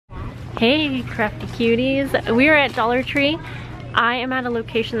Hey crafty cuties, we are at Dollar Tree. I am at a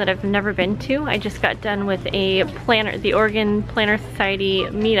location that I've never been to. I just got done with a planner, the Oregon Planner Society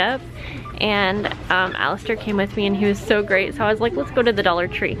meetup, and Alistair came with me and he was so great, so I was like, let's go to the Dollar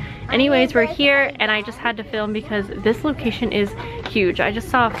Tree. Anyways, we're here and I just had to film because this location is huge. I just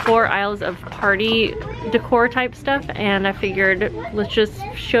saw 4 aisles of party decor type stuff and I figured let's just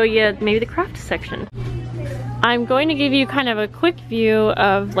show you maybe the craft section. I'm going to give you kind of a quick view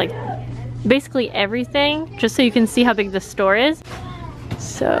of like basically everything, just so you can see how big the store is.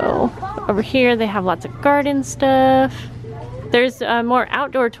 So over here they have lots of garden stuff. There's more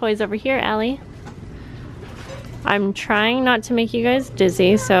outdoor toys over here, Allie. I'm trying not to make you guys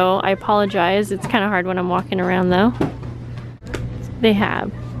dizzy, so I apologize. It's kind of hard when I'm walking around though. They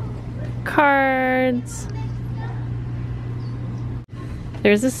have cards.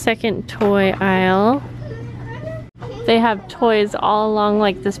 There's a second toy aisle. They have toys all along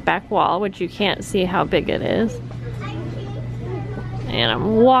like this back wall, which you can't see how big it is. And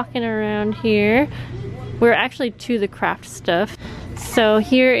I'm walking around here. We're actually to the craft stuff. So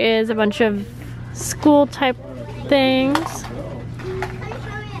here is a bunch of school type things.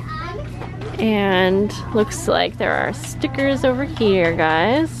 And looks like there are stickers over here,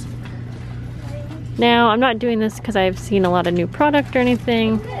 guys. Now, I'm not doing this because I've seen a lot of new product or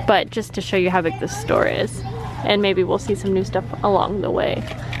anything, but just to show you how big this store is. And maybe we'll see some new stuff along the way.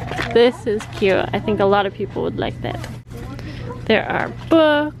 This is cute. I think a lot of people would like that. There are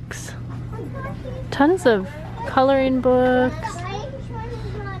books, tons of coloring books,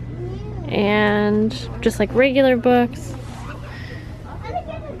 and just like regular books,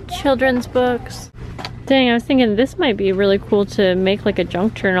 children's books. Dang, I was thinking this might be really cool to make like a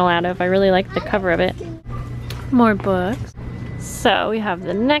junk journal out of. I really like the cover of it. More books. So we have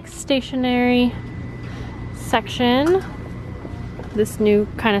the next stationery section, this new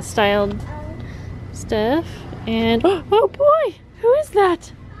kind of styled stuff, and oh boy, who is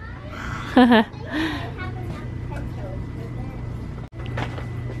that?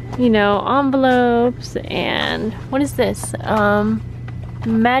 You know, envelopes, and what is this?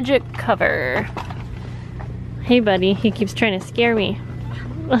 Magic cover. Hey buddy, he keeps trying to scare me.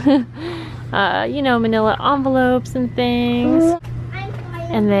 You know, manila envelopes and things,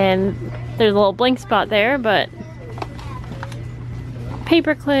 and then there's a little blank spot there, but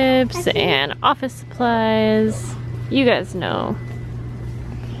paper clips and office supplies, you guys know.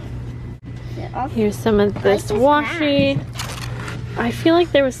 Here's some of this washi. I feel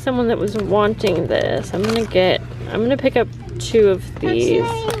like there was someone that was wanting this. I'm gonna pick up 2 of these.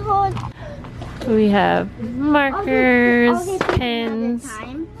 We have markers, pens.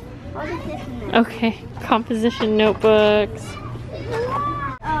 Okay, composition notebooks.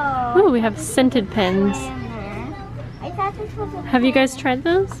 Ooh, we have scented pens. Have you guys tried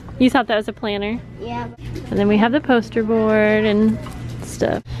those? You thought that was a planner? Yeah. And then we have the poster board and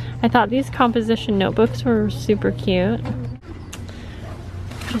stuff. I thought these composition notebooks were super cute.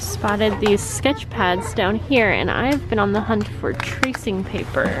 Just spotted these sketch pads down here, and I've been on the hunt for tracing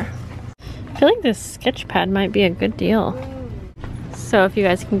paper. I feel like this sketch pad might be a good deal. So if you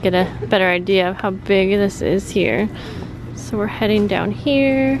guys can get a better idea of how big this is here. So we're heading down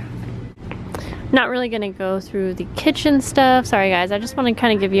here. Not really gonna go through the kitchen stuff. Sorry guys, I just want to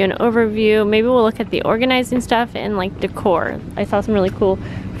kind of give you an overview. Maybe we'll look at the organizing stuff and like decor. I saw some really cool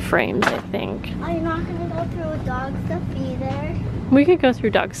frames, I think. Are you not gonna go through dog stuff either? We could go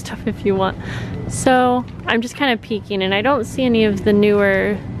through dog stuff if you want. So I'm just kind of peeking and I don't see any of the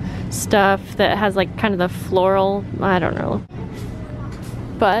newer stuff that has like kind of the floral, I don't know.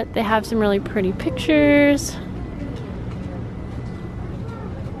 But they have some really pretty pictures.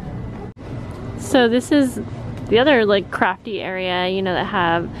 So this is the other like crafty area, you know, that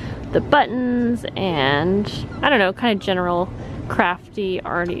have the buttons and I don't know, kind of general crafty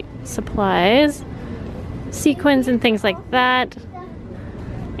arty supplies, sequins and things like that.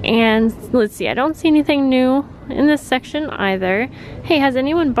 And let's see, I don't see anything new in this section either. Hey, has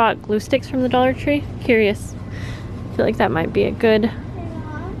anyone bought glue sticks from the Dollar Tree? Curious. I feel like that might be a good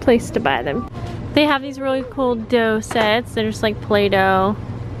place to buy them. They have these really cool dough sets. They're just like Play-Doh.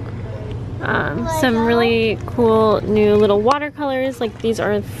 Some really cool new little watercolors, like these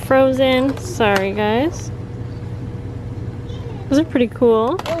are frozen. Sorry guys. Those are pretty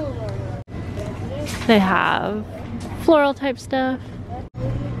cool. They have floral type stuff.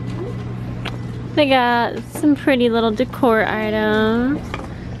 They got some pretty little decor items.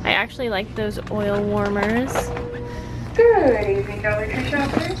 I actually like those oil warmers. Good evening, Dollar Tree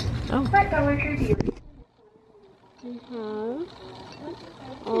shoppers. Oh. What Dollar Tree do you We have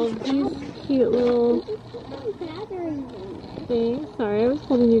all of these cute little things. Sorry, I was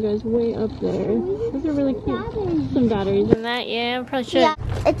holding you guys way up there. Those are really cute. Some batteries in that, yeah, probably should. Yeah,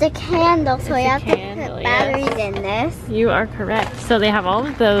 it's a candle, so you have to put batteries in this. You are correct. So they have all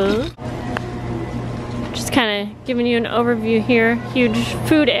of those. Just kind of giving you an overview here. Huge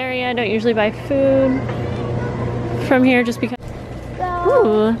food area. I don't usually buy food from here just because.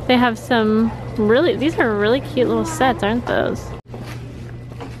 Ooh, they have some really, these are really cute little sets, aren't those?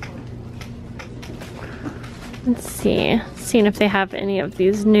 Let's see, seeing if they have any of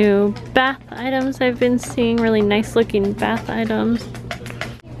these new bath items I've been seeing, really nice looking bath items.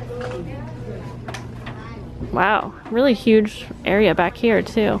 Wow, really huge area back here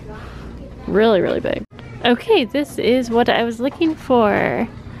too. Really, really big. Okay, this is what I was looking for.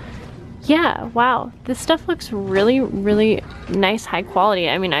 Yeah, wow, this stuff looks really, really nice, high quality.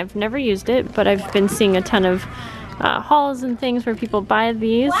 I mean, I've never used it, but I've been seeing a ton of hauls and things where people buy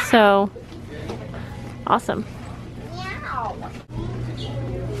these, so awesome.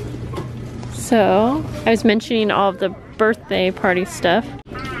 So, I was mentioning all of the birthday party stuff.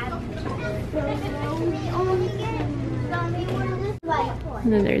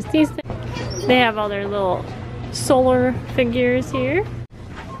 And then there's these things. They have all their little solar figures here.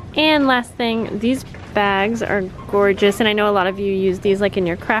 And last thing, these bags are gorgeous, and I know a lot of you use these like in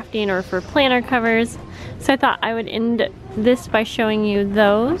your crafting or for planner covers. So I thought I would end this by showing you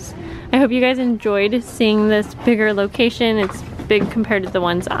those. I hope you guys enjoyed seeing this bigger location. It's big compared to the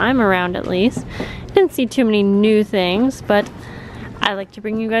ones I'm around at least. Didn't see too many new things, but I like to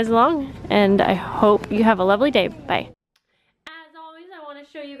bring you guys along, and I hope you have a lovely day. Bye. As always, I want to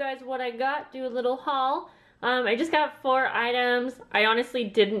show you guys what I got, do a little haul. I just got 4 items. I honestly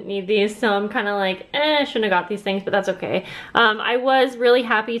didn't need these, so I'm kind of like, I shouldn't have got these things, but that's okay. I was really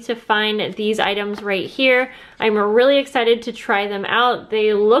happy to find these items right here. I'm really excited to try them out.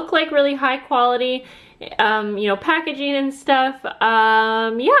 They look like really high quality, you know, packaging and stuff.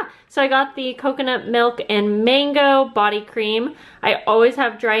 Yeah, so I got the coconut milk and mango body cream. I always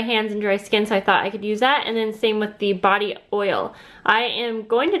have dry hands and dry skin, so I thought I could use that. And then same with the body oil. I am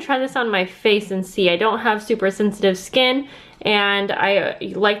going to try this on my face and see. I don't have super sensitive skin, and I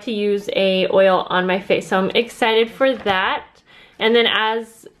like to use a oil on my face, so I'm excited for that. And then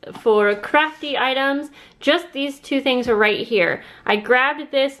as for crafty items, just these 2 things are right here. I grabbed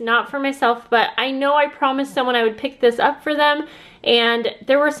this not for myself, but I know I promised someone I would pick this up for them, and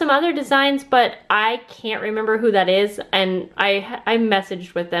there were some other designs, but I can't remember who that is, and I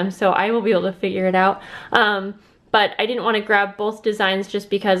messaged with them, so I will be able to figure it out. But I didn't want to grab both designs just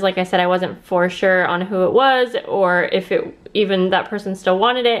because, like I said, I wasn't for sure on who it was or if even that person still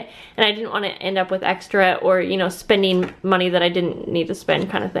wanted it, and I didn't want to end up with extra or, you know, spending money that I didn't need to spend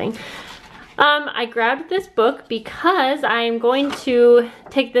kind of thing. I grabbed this book because I'm going to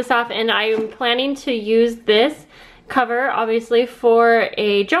take this off, and I'm planning to use this cover obviously for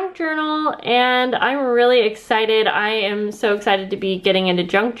a junk journal, and I'm really excited. I am so excited to be getting into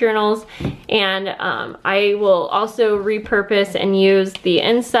junk journals, and I will also repurpose and use the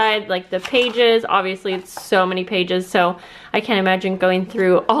inside, like the pages. Obviously it's so many pages, so I can't imagine going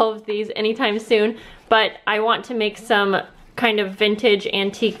through all of these anytime soon, but I want to make some kind of vintage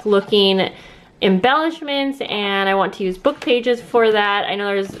antique looking embellishments, and I want to use book pages for that. I know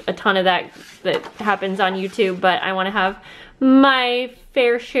there's a ton of that happens on YouTube, but I want to have my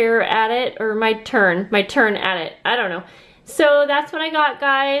fair share at it, or my turn at it. I don't know. So that's what I got,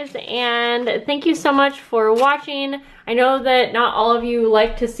 guys, and thank you so much for watching. I know that not all of you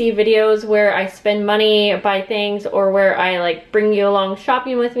like to see videos where I spend money, buy things, or where I like bring you along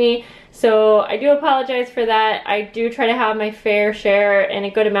shopping with me. So I do apologize for that. I do try to have my fair share and a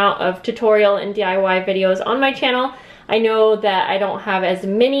good amount of tutorial and DIY videos on my channel. I know that I don't have as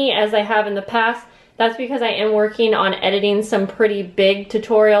many as I have in the past. That's because I am working on editing some pretty big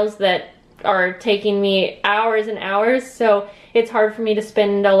tutorials that are taking me hours and hours, so it's hard for me to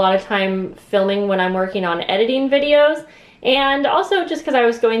spend a lot of time filming when I'm working on editing videos. And also just because I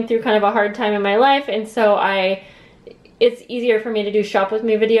was going through kind of a hard time in my life, and so it's easier for me to do shop with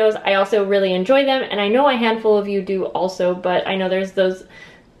me videos. I also really enjoy them, and I know a handful of you do also, but I know there's those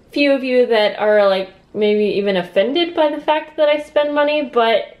few of you that are like maybe even offended by the fact that I spend money,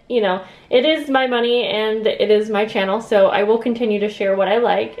 but you know, it is my money and it is my channel, so I will continue to share what I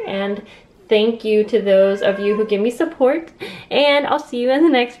like. And thank you to those of you who give me support, and I'll see you in the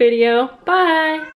next video. Bye!